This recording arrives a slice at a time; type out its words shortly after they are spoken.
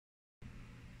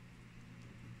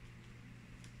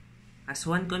As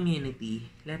one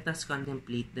community, let us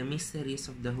contemplate the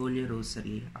mysteries of the Holy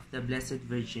Rosary of the Blessed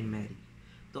Virgin Mary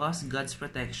to ask God's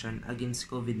protection against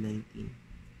COVID-19.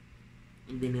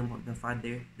 In the name of the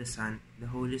Father, the Son, the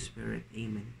Holy Spirit.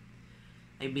 Amen.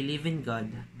 I believe in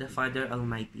God, the Father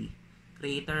Almighty,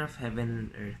 Creator of heaven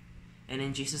and earth, and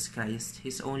in Jesus Christ,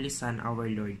 His only Son,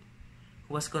 our Lord,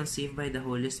 who was conceived by the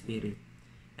Holy Spirit,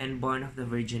 and born of the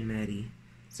Virgin Mary,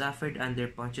 suffered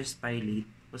under Pontius Pilate,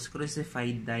 was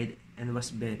crucified, died, and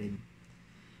was buried.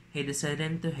 He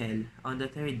descended to hell. On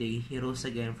the third day, He rose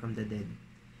again from the dead.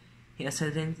 He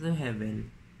ascended to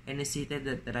heaven, and is seated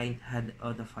at the right hand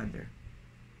of the Father.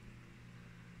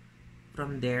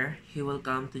 From there, He will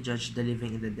come to judge the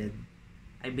living and the dead.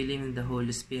 I believe in the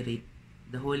Holy Spirit,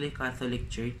 the Holy Catholic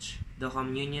Church, the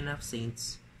communion of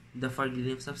saints, the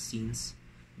forgiveness of sins,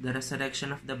 the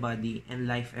resurrection of the body, and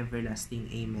life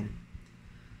everlasting. Amen.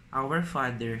 Our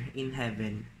Father in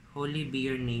heaven, holy be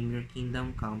your name, your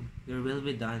kingdom come, your will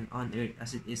be done on earth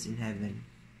as it is in heaven.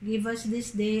 Give us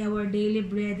this day our daily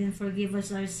bread, and forgive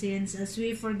us our sins as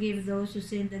we forgive those who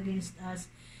sinned against us.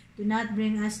 Do not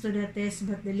bring us to the test,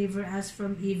 but deliver us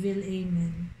from evil.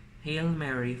 Amen. Hail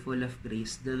Mary, full of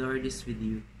grace, the Lord is with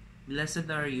you. Blessed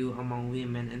are you among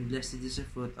women, and blessed is the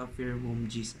fruit of your womb,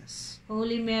 Jesus.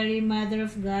 Holy Mary, Mother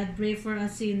of God, pray for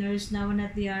us sinners, now and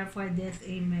at the hour of our death.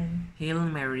 Amen. Hail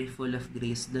Mary, full of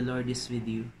grace, the Lord is with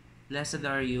you. Blessed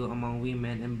are you among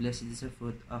women, and blessed is the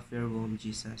fruit of your womb,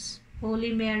 Jesus.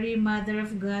 Holy Mary, Mother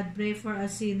of God, pray for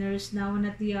us sinners, now and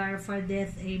at the hour of our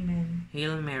death. Amen.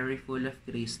 Hail Mary, full of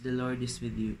grace, the Lord is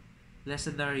with you.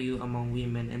 Blessed are you among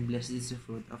women, and blessed is the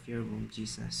fruit of your womb,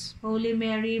 Jesus. Holy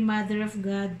Mary, Mother of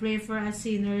God, pray for us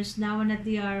sinners, now and at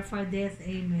the hour of our death.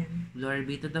 Amen. Glory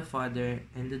be to the Father,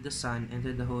 and to the Son, and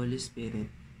to the Holy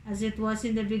Spirit. As it was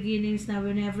in the beginnings, now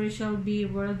and ever shall be,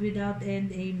 world without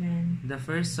end. Amen. The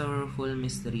first sorrowful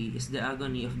mystery is the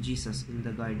agony of Jesus in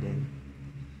the garden.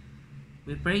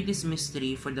 We pray this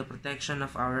mystery for the protection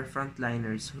of our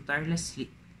frontliners who tirelessly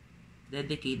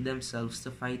dedicate themselves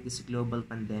to fight this global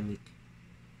pandemic.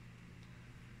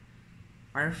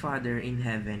 Our Father in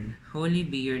heaven, holy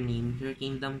be your name, your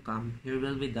kingdom come, your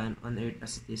will be done on earth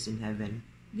as it is in heaven.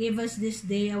 Give us this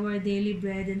day our daily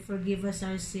bread, and forgive us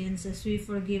our sins as we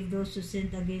forgive those who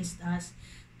sinned against us.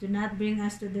 Do not bring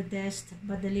us to the test,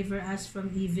 but deliver us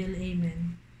from evil.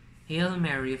 Amen. Hail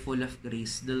Mary, full of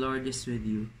grace, the Lord is with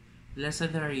you.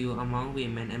 Blessed are you among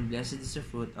women, and blessed is the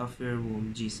fruit of your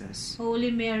womb, Jesus.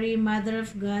 Holy Mary, Mother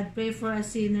of God, pray for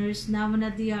us sinners, now and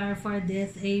at the hour of our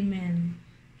death. Amen.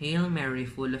 Hail Mary,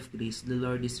 full of grace, the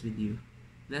Lord is with you.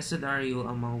 Blessed are you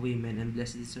among women, and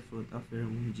blessed is the fruit of your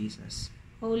womb, Jesus.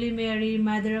 Holy Mary,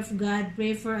 Mother of God,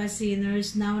 pray for us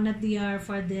sinners, now and at the hour of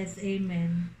our death.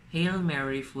 Amen. Hail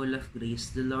Mary, full of grace,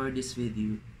 the Lord is with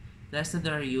you. Blessed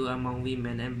are you among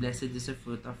women, and blessed is the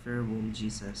fruit of your womb,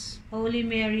 Jesus. Holy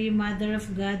Mary, Mother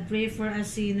of God, pray for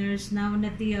us sinners, now and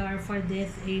at the hour of our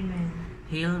death. Amen.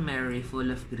 Hail Mary, full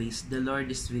of grace, the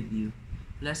Lord is with you.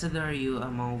 Blessed are you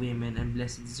among women, and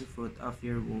blessed is the fruit of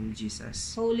your womb,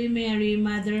 Jesus. Holy Mary,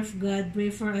 Mother of God,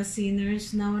 pray for us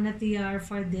sinners, now and at the hour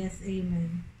of our death.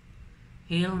 Amen.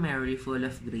 Hail Mary, full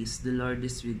of grace, the Lord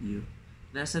is with you.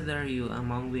 Blessed are you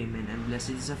among women, and blessed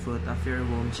is the fruit of your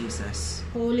womb, Jesus.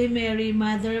 Holy Mary,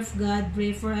 Mother of God,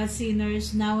 pray for us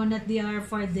sinners, now and at the hour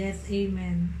of our death.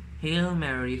 Amen. Hail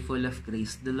Mary, full of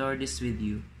grace, the Lord is with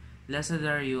you. Blessed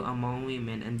are you among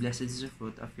women, and blessed is the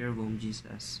fruit of your womb,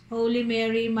 Jesus. Holy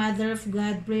Mary, Mother of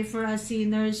God, pray for us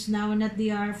sinners, now and at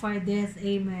the hour of our death.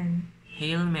 Amen.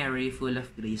 Hail Mary, full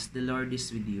of grace, the Lord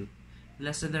is with you.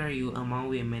 Blessed are you among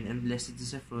women, and blessed is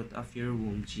the fruit of your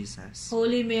womb, Jesus.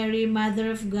 Holy Mary,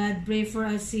 Mother of God, pray for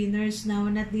us sinners, now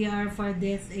and at the hour of our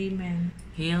death. Amen.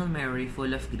 Hail Mary,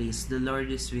 full of grace, the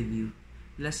Lord is with you.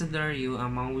 Blessed are you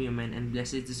among women, and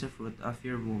blessed is the fruit of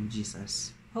your womb,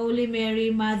 Jesus. Holy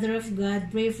Mary, Mother of God,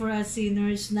 pray for us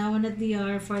sinners, now and at the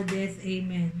hour of our death.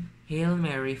 Amen. Hail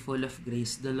Mary, full of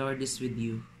grace, the Lord is with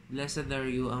you. Blessed are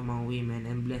you among women,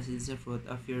 and blessed is the fruit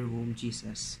of your womb,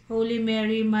 Jesus. Holy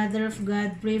Mary, Mother of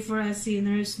God, pray for us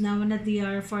sinners, now and at the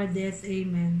hour of our death.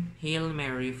 Amen. Hail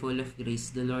Mary, full of grace,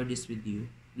 the Lord is with you.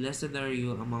 Blessed are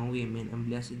you among women, and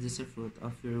blessed is the fruit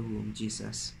of your womb,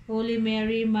 Jesus. Holy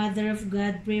Mary, Mother of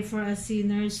God, pray for us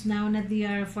sinners, now and at the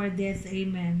hour of our death.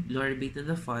 Amen. Glory be to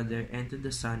the Father, and to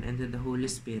the Son, and to the Holy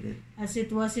Spirit. As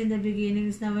it was in the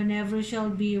beginnings, now and ever shall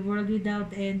be, world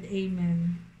without end.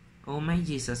 Amen. O my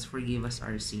Jesus, forgive us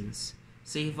our sins.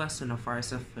 Save us from the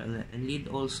fires of hell, and lead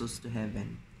all souls to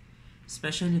heaven,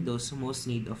 especially those who most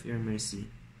need of your mercy.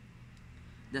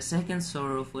 The second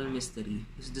sorrowful mystery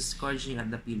is the scourging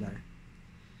at the pillar.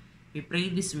 We pray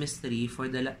this mystery for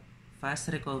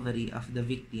fast recovery of the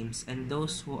victims and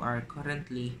those who are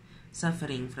currently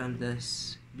suffering from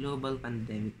this global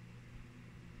pandemic.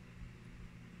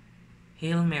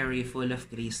 Hail Mary, full of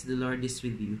grace, the Lord is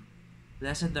with you.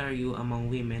 Blessed are you among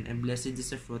women, and blessed is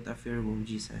the fruit of your womb,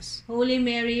 Jesus. Holy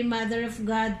Mary, Mother of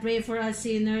God, pray for us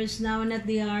sinners, now and at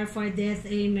the hour of our death.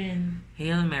 Amen.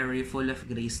 Hail Mary, full of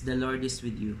grace, the Lord is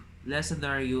with you. Blessed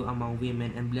are you among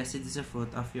women, and blessed is the fruit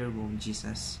of your womb,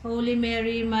 Jesus. Holy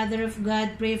Mary, Mother of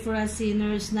God, pray for us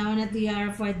sinners, now and at the hour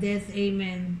of our death.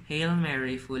 Amen. Hail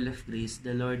Mary, full of grace,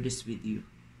 the Lord is with you.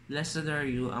 Blessed are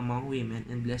you among women,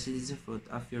 and blessed is the fruit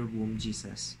of your womb,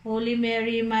 Jesus. Holy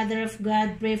Mary, Mother of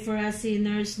God, pray for us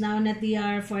sinners, now and at the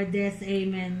hour of our death.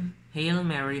 Amen. Hail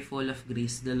Mary, full of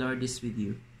grace, the Lord is with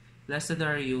you. Blessed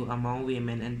are you among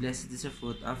women, and blessed is the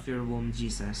fruit of your womb,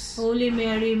 Jesus. Holy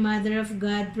Mary, Mother of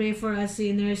God, pray for us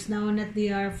sinners, now and at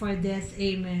the hour of our death.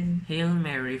 Amen. Hail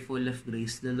Mary, full of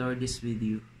grace, the Lord is with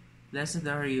you. Blessed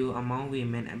are you among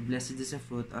women, and blessed is the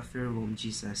fruit of your womb,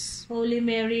 Jesus. Holy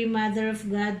Mary, Mother of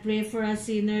God, pray for us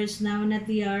sinners, now and at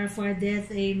the hour of our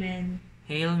death. Amen.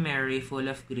 Hail Mary, full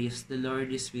of grace, the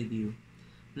Lord is with you.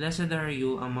 Blessed are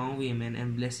you among women,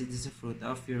 and blessed is the fruit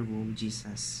of your womb,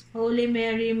 Jesus. Holy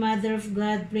Mary, Mother of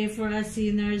God, pray for us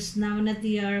sinners, now and at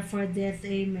the hour of our death.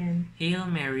 Amen. Hail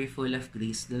Mary, full of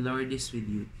grace, the Lord is with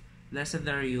you. Blessed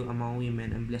are you among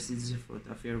women, and blessed is the fruit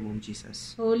of your womb,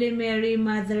 Jesus. Holy Mary,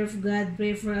 Mother of God,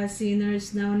 pray for us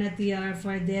sinners, now and at the hour of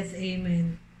our death.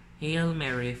 Amen. Hail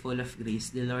Mary, full of grace,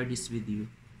 the Lord is with you.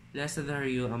 Blessed are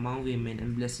you among women,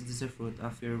 and blessed is the fruit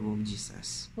of your womb,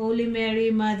 Jesus. Holy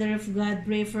Mary, Mother of God,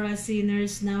 pray for us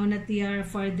sinners, now and at the hour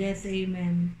of our death.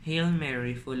 Amen. Hail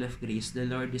Mary, full of grace, the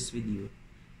Lord is with you.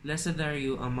 Blessed are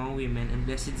you among women, and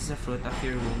blessed is the fruit of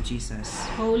your womb, Jesus.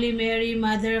 Holy Mary,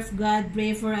 Mother of God,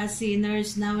 pray for us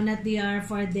sinners, now and at the hour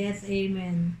of our death.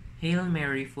 Amen. Hail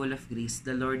Mary, full of grace,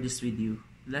 the Lord is with you.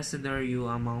 Blessed are you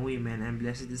among women, and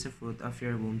blessed is the fruit of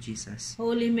your womb, Jesus.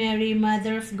 Holy Mary,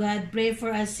 Mother of God, pray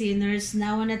for us sinners,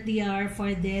 now and at the hour of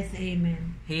our death.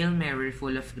 Amen. Hail Mary,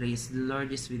 full of grace, the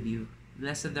Lord is with you.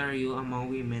 Blessed are you among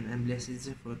women, and blessed is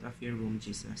the fruit of your womb,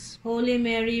 Jesus. Holy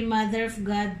Mary, Mother of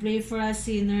God, pray for us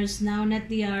sinners, now and at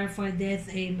the hour of our death.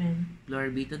 Amen.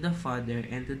 Glory be to the Father,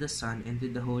 and to the Son, and to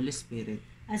the Holy Spirit.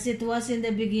 As it was in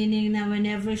the beginning, now and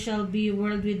ever shall be,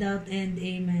 world without end.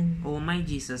 Amen. O my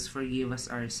Jesus, forgive us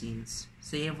our sins.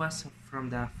 Save us from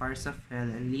the fires of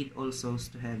hell, and lead all souls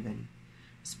to heaven,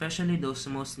 especially those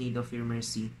most need of your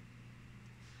mercy.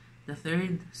 The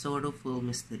third sorrowful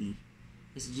mystery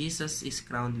is Jesus is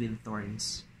crowned with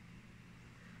thorns.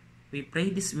 We pray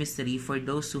this mystery for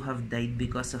those who have died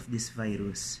because of this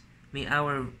virus. May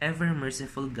our ever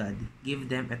merciful God give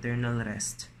them eternal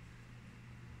rest.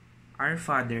 Our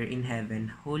Father in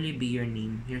heaven, holy be your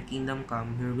name. Your kingdom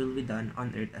come, your will be done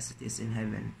on earth as it is in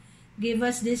heaven. Give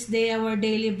us this day our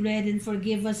daily bread, and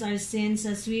forgive us our sins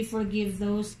as we forgive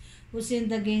those who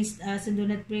sinned against us, and do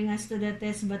not bring us to the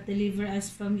test, but deliver us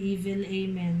from evil.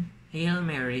 Amen. Hail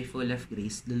Mary, full of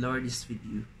grace, the Lord is with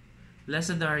you.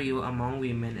 Blessed are you among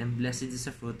women, and blessed is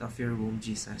the fruit of your womb,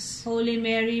 Jesus. Holy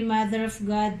Mary, Mother of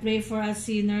God, pray for us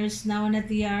sinners, now and at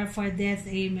the hour of our death.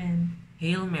 Amen.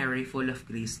 Hail Mary, full of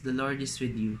grace, the Lord is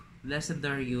with you. Blessed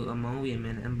are you among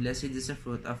women, and blessed is the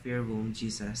fruit of your womb,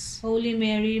 Jesus. Holy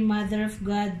Mary, Mother of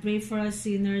God, pray for us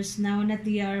sinners, now and at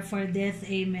the hour of our death.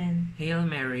 Amen. Hail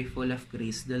Mary, full of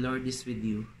grace, the Lord is with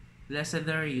you. Blessed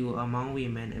are you among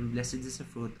women, and blessed is the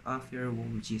fruit of your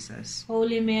womb, Jesus.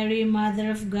 Holy Mary, Mother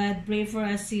of God, pray for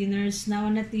us sinners, now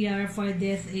and at the hour of our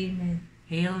death. Amen.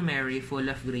 Hail Mary, full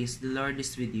of grace, the Lord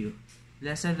is with you.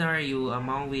 Blessed are you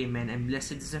among women, and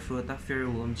blessed is the fruit of your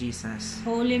womb, Jesus.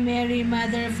 Holy Mary,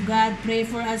 Mother of God, pray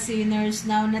for us sinners,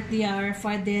 now and at the hour of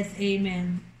our death.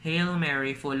 Amen. Hail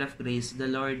Mary, full of grace, the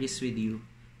Lord is with you.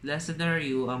 Blessed are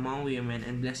you among women,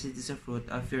 and blessed is the fruit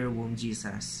of your womb,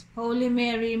 Jesus. Holy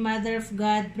Mary, Mother of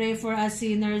God, pray for us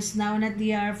sinners, now and at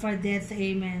the hour of our death.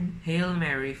 Amen. Hail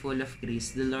Mary, full of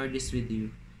grace, the Lord is with you.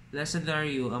 Blessed are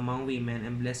you among women,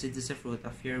 and blessed is the fruit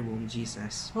of your womb,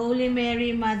 Jesus. Holy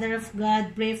Mary, Mother of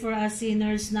God, pray for us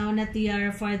sinners, now and at the hour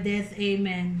of our death.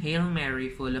 Amen. Hail Mary,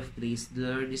 full of grace, the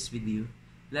Lord is with you.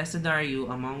 Blessed are you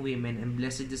among women, and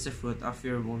blessed is the fruit of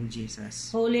your womb,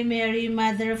 Jesus. Holy Mary,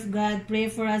 Mother of God, pray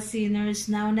for us sinners,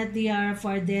 now and at the hour of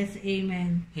our death.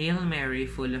 Amen. Hail Mary,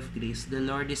 full of grace, the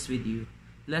Lord is with you.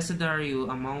 Blessed are you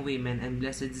among women, and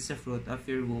blessed is the fruit of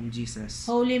your womb, Jesus.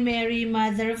 Holy Mary,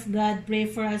 Mother of God, pray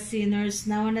for us sinners,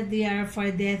 now and at the hour of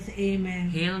our death. Amen.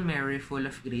 Hail Mary, full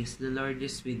of grace, the Lord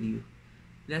is with you.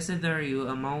 Blessed are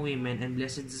you among women, and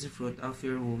blessed is the fruit of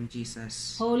your womb,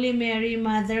 Jesus. Holy Mary,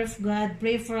 Mother of God,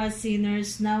 pray for us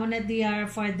sinners, now and at the hour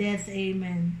of our death.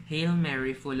 Amen. Hail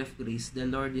Mary, full of grace, the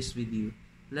Lord is with you.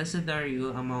 Blessed are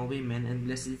you among women, and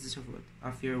blessed is the fruit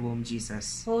of your womb,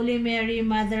 Jesus. Holy Mary,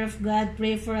 Mother of God,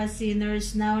 pray for us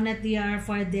sinners, now and at the hour of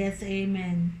our death.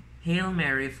 Amen. Hail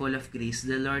Mary, full of grace,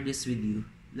 the Lord is with you.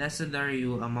 Blessed are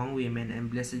you among women, and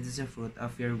blessed is the fruit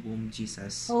of your womb,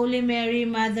 Jesus. Holy Mary,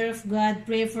 Mother of God,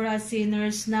 pray for us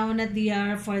sinners, now and at the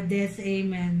hour of our death.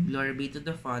 Amen. Glory be to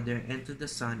the Father, and to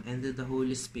the Son, and to the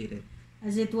Holy Spirit.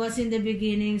 As it was in the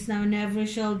beginnings, now and ever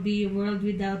shall be, world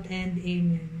without end.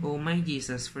 Amen. O my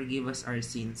Jesus, forgive us our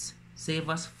sins, save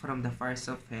us from the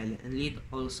fires of hell, and lead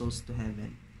all souls to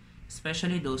heaven,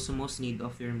 especially those who most need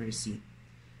of your mercy.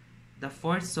 The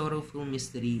fourth sorrowful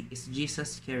mystery is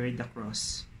Jesus carried the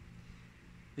cross.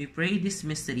 We pray this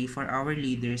mystery for our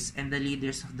leaders and the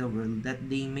leaders of the world, that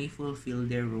they may fulfill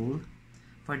their role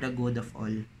for the good of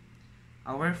all.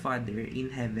 Our Father in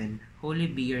heaven,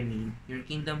 hallowed be your name. Your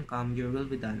kingdom come, your will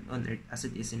be done on earth as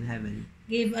it is in heaven.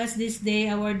 Give us this day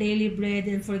our daily bread,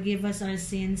 and forgive us our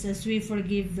sins, as we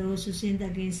forgive those who sinned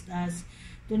against us.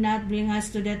 Do not bring us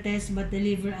to the test, but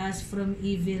deliver us from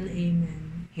evil.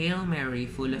 Amen. Hail Mary,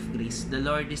 full of grace, the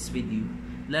Lord is with you.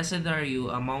 Blessed are you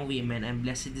among women, and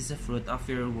blessed is the fruit of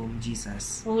your womb,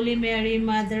 Jesus. Holy Mary,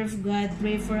 Mother of God,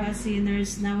 pray for us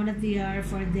sinners, now and at the hour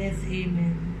of our death.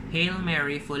 Amen. Hail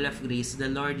Mary, full of grace, the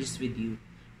Lord is with you.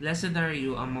 Blessed are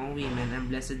you among women, and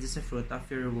blessed is the fruit of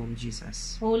your womb,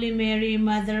 Jesus. Holy Mary,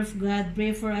 Mother of God,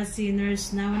 pray for us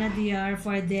sinners, now and at the hour of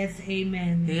our death.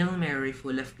 Amen. Hail Mary,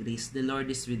 full of grace, the Lord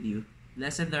is with you.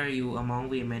 Blessed are you among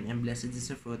women, and blessed is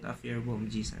the fruit of your womb,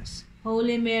 Jesus.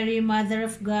 Holy Mary, Mother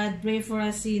of God, pray for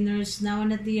us sinners, now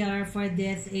and at the hour of our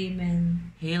death.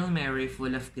 Amen. Hail Mary,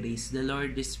 full of grace, the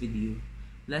Lord is with you.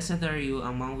 Blessed are you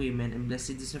among women, and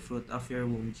blessed is the fruit of your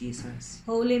womb, Jesus.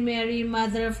 Holy Mary,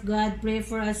 Mother of God, pray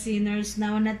for us sinners,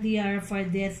 now and at the hour of our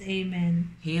death.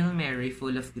 Amen. Hail Mary,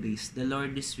 full of grace, the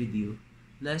Lord is with you.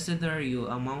 Blessed are you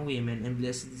among women, and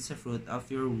blessed is the fruit of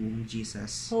your womb,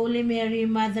 Jesus. Holy Mary,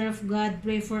 Mother of God,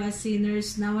 pray for us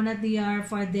sinners, now and at the hour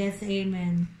of our death.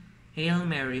 Amen. Hail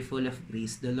Mary, full of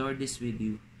grace, the Lord is with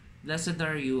you. Blessed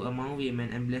are you among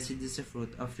women, and blessed is the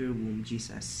fruit of your womb,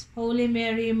 Jesus. Holy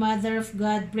Mary, Mother of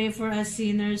God, pray for us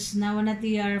sinners, now and at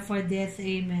the hour of our death.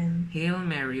 Amen. Hail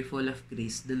Mary, full of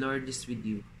grace, the Lord is with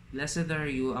you. Blessed are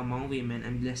you among women,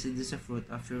 and blessed is the fruit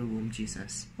of your womb,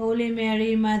 Jesus. Holy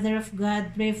Mary, Mother of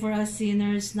God, pray for us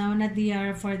sinners, now and at the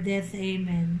hour of our death.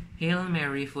 Amen. Hail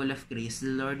Mary, full of grace, the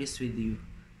Lord is with you.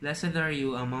 Blessed are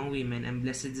you among women, and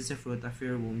blessed is the fruit of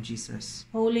your womb, Jesus.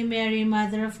 Holy Mary,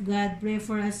 Mother of God, pray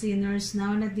for us sinners,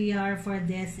 now and at the hour of our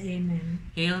death. Amen.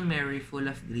 Hail Mary, full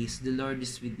of grace, the Lord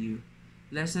is with you.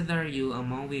 Blessed are you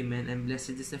among women, and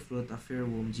blessed is the fruit of your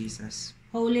womb, Jesus.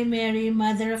 Holy Mary,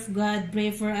 Mother of God, pray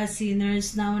for us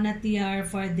sinners, now and at the hour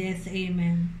of our death.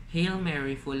 Amen. Hail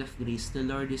Mary, full of grace, the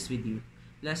Lord is with you.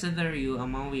 Blessed are you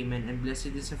among women, and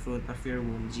blessed is the fruit of your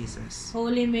womb, Jesus.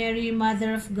 Holy Mary,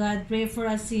 Mother of God, pray for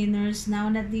us sinners, now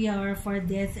and at the hour of our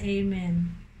death.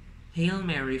 Amen. Hail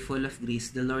Mary, full of grace,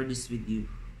 the Lord is with you.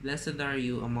 Blessed are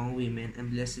you among women,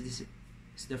 and blessed is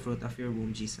the fruit of your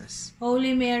womb, Jesus.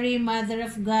 Holy Mary, Mother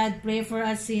of God, pray for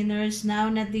us sinners, now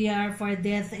and at the hour of our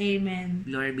death. Amen.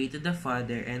 Glory be to the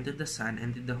Father, and to the Son,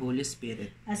 and to the Holy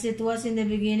Spirit. As it was in the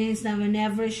beginnings, now and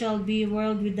ever shall be,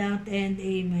 world without end.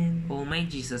 Amen. O my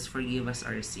Jesus, forgive us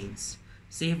our sins,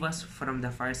 save us from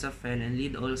the fires of hell, and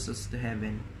lead all souls to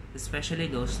heaven, especially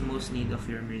those who most need of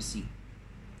your mercy.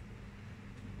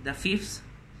 The fifth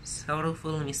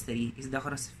sorrowful mystery is the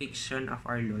crucifixion of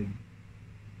our Lord.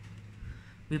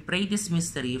 We pray this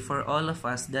mystery for all of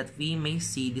us, that we may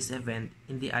see this event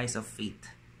in the eyes of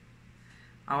faith.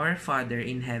 Our Father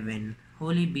in heaven,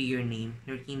 hallowed be your name.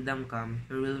 Your kingdom come,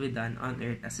 your will be done on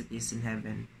earth as it is in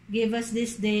heaven. Give us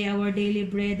this day our daily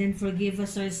bread, and forgive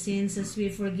us our sins, as we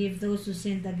forgive those who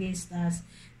sinned against us.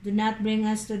 Do not bring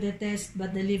us to the test,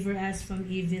 but deliver us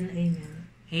from evil. Amen.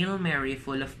 Hail Mary,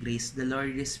 full of grace, the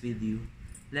Lord is with you.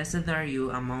 Blessed are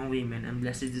you among women, and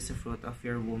blessed is the fruit of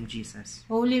your womb, Jesus.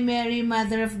 Holy Mary,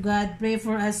 Mother of God, pray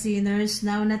for us sinners,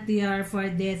 now and at the hour of our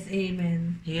death.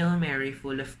 Amen. Hail Mary,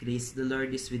 full of grace, the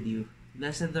Lord is with you.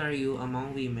 Blessed are you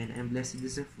among women, and blessed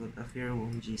is the fruit of your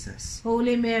womb, Jesus.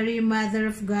 Holy Mary, Mother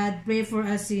of God, pray for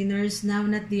us sinners, now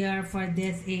and at the hour of our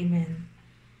death. Amen.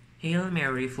 Hail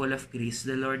Mary, full of grace,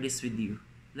 the Lord is with you.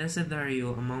 Blessed are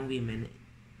you among women,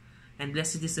 and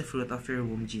blessed is the fruit of your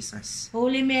womb, Jesus.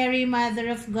 Holy Mary, Mother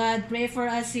of God, pray for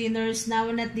us sinners, now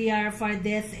and at the hour of our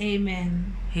death.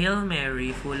 Amen. Hail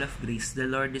Mary, full of grace, the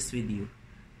Lord is with you.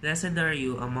 Blessed are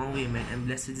you among women, and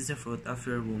blessed is the fruit of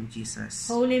your womb, Jesus.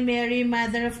 Holy Mary,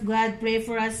 Mother of God, pray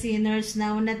for us sinners,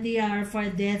 now and at the hour of our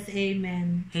death.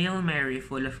 Amen. Hail Mary,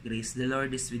 full of grace, the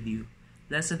Lord is with you.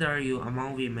 Blessed are you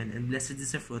among women, and blessed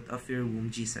is the fruit of your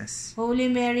womb, Jesus. Holy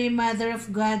Mary, Mother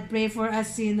of God, pray for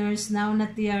us sinners, now and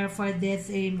at the hour of our death.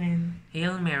 Amen.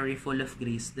 Hail Mary, full of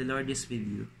grace, the Lord is with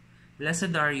you.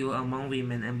 Blessed are you among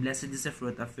women, and blessed is the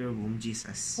fruit of your womb,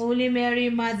 Jesus. Holy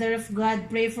Mary, Mother of God,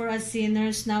 pray for us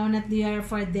sinners, now and at the hour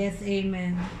of our death.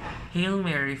 Amen. Hail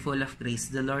Mary, full of grace,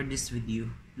 the Lord is with you.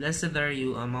 Blessed are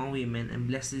you among women, and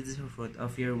blessed is the fruit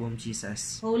of your womb,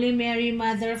 Jesus. Holy Mary,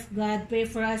 Mother of God, pray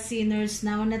for us sinners,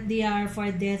 now and at the hour of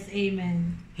our death.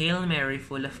 Amen. Hail Mary,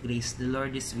 full of grace, the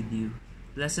Lord is with you.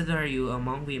 Blessed are you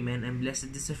among women, and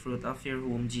blessed is the fruit of your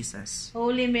womb, Jesus.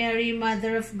 Holy Mary,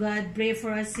 Mother of God, pray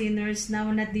for us sinners, now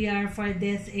and at the hour of our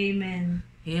death. Amen.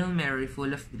 Hail Mary,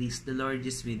 full of grace, the Lord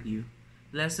is with you.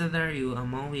 Blessed are you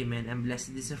among women, and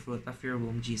blessed is the fruit of your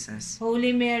womb, Jesus.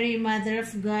 Holy Mary, Mother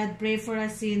of God, pray for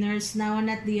us sinners, now and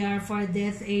at the hour of our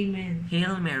death. Amen.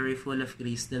 Hail Mary, full of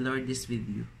grace, the Lord is with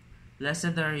you.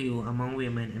 Blessed are you among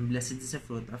women, and blessed is the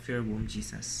fruit of your womb,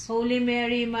 Jesus. Holy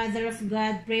Mary, Mother of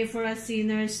God, pray for us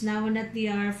sinners, now and at the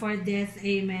hour of our death.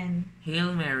 Amen.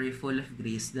 Hail Mary, full of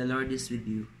grace, the Lord is with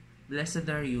you. Blessed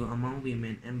are you among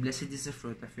women, and blessed is the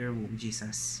fruit of your womb,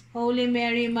 Jesus. Holy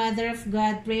Mary, Mother of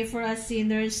God, pray for us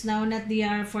sinners, now and at the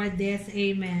hour of our death.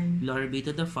 Amen. Glory be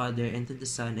to the Father, and to the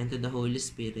Son, and to the Holy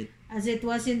Spirit. As it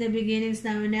was in the beginnings,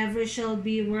 now and ever shall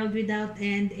be, world without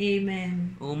end.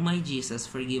 Amen. O my Jesus,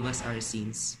 forgive us our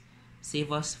sins.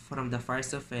 Save us from the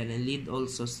fires of hell, and lead all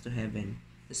souls to heaven,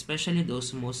 especially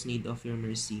those who most need of your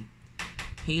mercy.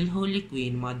 Hail, Holy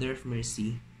Queen, Mother of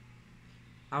Mercy,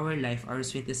 our life, our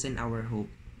sweetness, and our hope.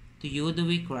 To you do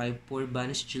we cry, poor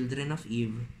banished children of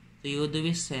Eve. To you do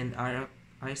we send our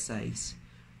sighs,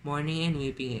 mourning and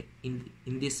weeping in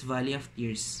this valley of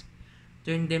tears.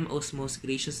 Turn them, O most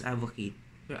gracious Advocate,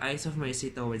 your eyes of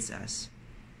mercy towards us.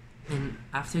 And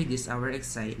after this our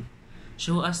exile,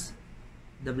 show us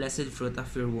the blessed fruit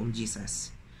of your womb, Jesus.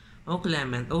 O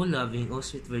clement, O loving, O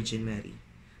sweet Virgin Mary,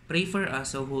 pray for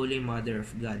us, O Holy Mother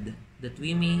of God, that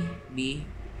we may be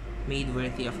made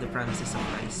worthy of the promises of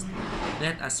Christ.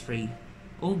 Let us pray.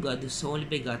 O God, whose only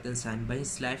begotten Son, by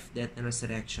his life, death, and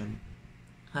resurrection,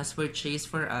 has purchased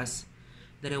for us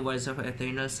the rewards of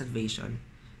eternal salvation,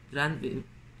 grant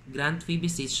we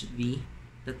beseech thee,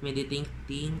 that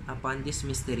meditating upon these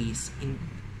mysteries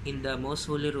in the most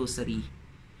holy rosary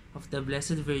of the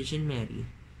Blessed Virgin Mary,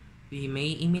 we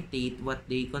may imitate what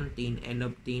they contain and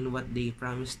obtain what they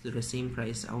promise through the same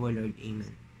Christ our Lord.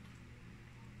 Amen.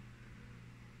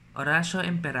 Oratio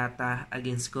Imperata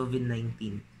against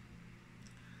COVID-19.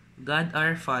 God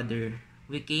our Father,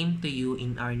 we came to you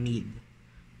in our need,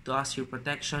 to ask your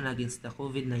protection against the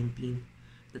COVID-19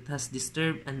 that has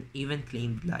disturbed and even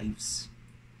claimed lives.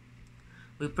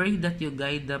 We pray that you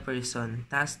guide the person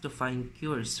tasked to find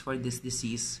cures for this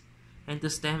disease and to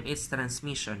stem its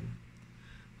transmission.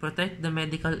 Protect the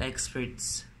medical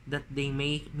experts that they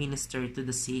may minister to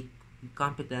the sick with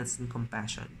competence and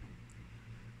compassion.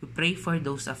 We pray for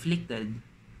those afflicted.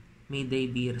 May they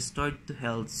be restored to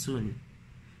health soon.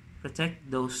 Protect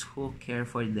those who care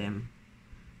for them.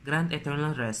 Grant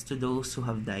eternal rest to those who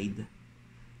have died.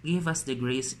 Give us the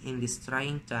grace in this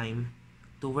trying time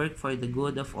to work for the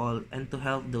good of all and to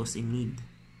help those in need.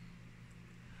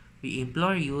 We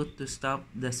implore you to stop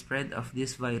the spread of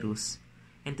this virus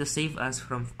and to save us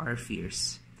from our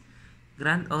fears.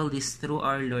 Grant all this through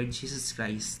our Lord Jesus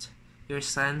Christ, your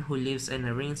Son, who lives and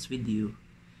reigns with you,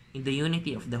 in the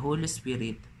unity of the Holy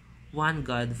Spirit, one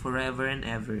God, forever and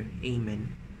ever.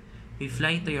 Amen. We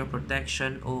fly to your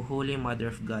protection, O Holy Mother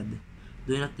of God.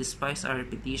 Do not despise our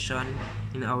petition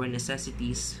in our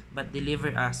necessities, but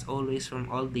deliver us always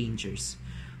from all dangers,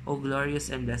 O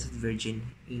glorious and blessed Virgin.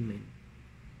 Amen.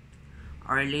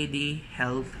 Our Lady,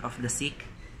 health of the sick,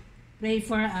 Pray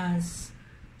for us.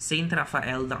 Saint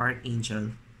Raphael the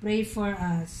Archangel, Pray for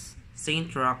us. Saint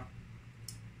Roch,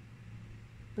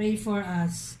 Pray for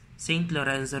us. Saint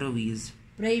Lorenzo Ruiz,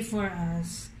 Pray for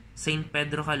us. Saint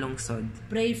Pedro Calungsod,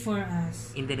 Pray for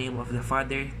us. in the name of the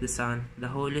Father, the Son, the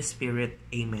Holy Spirit.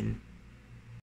 Amen.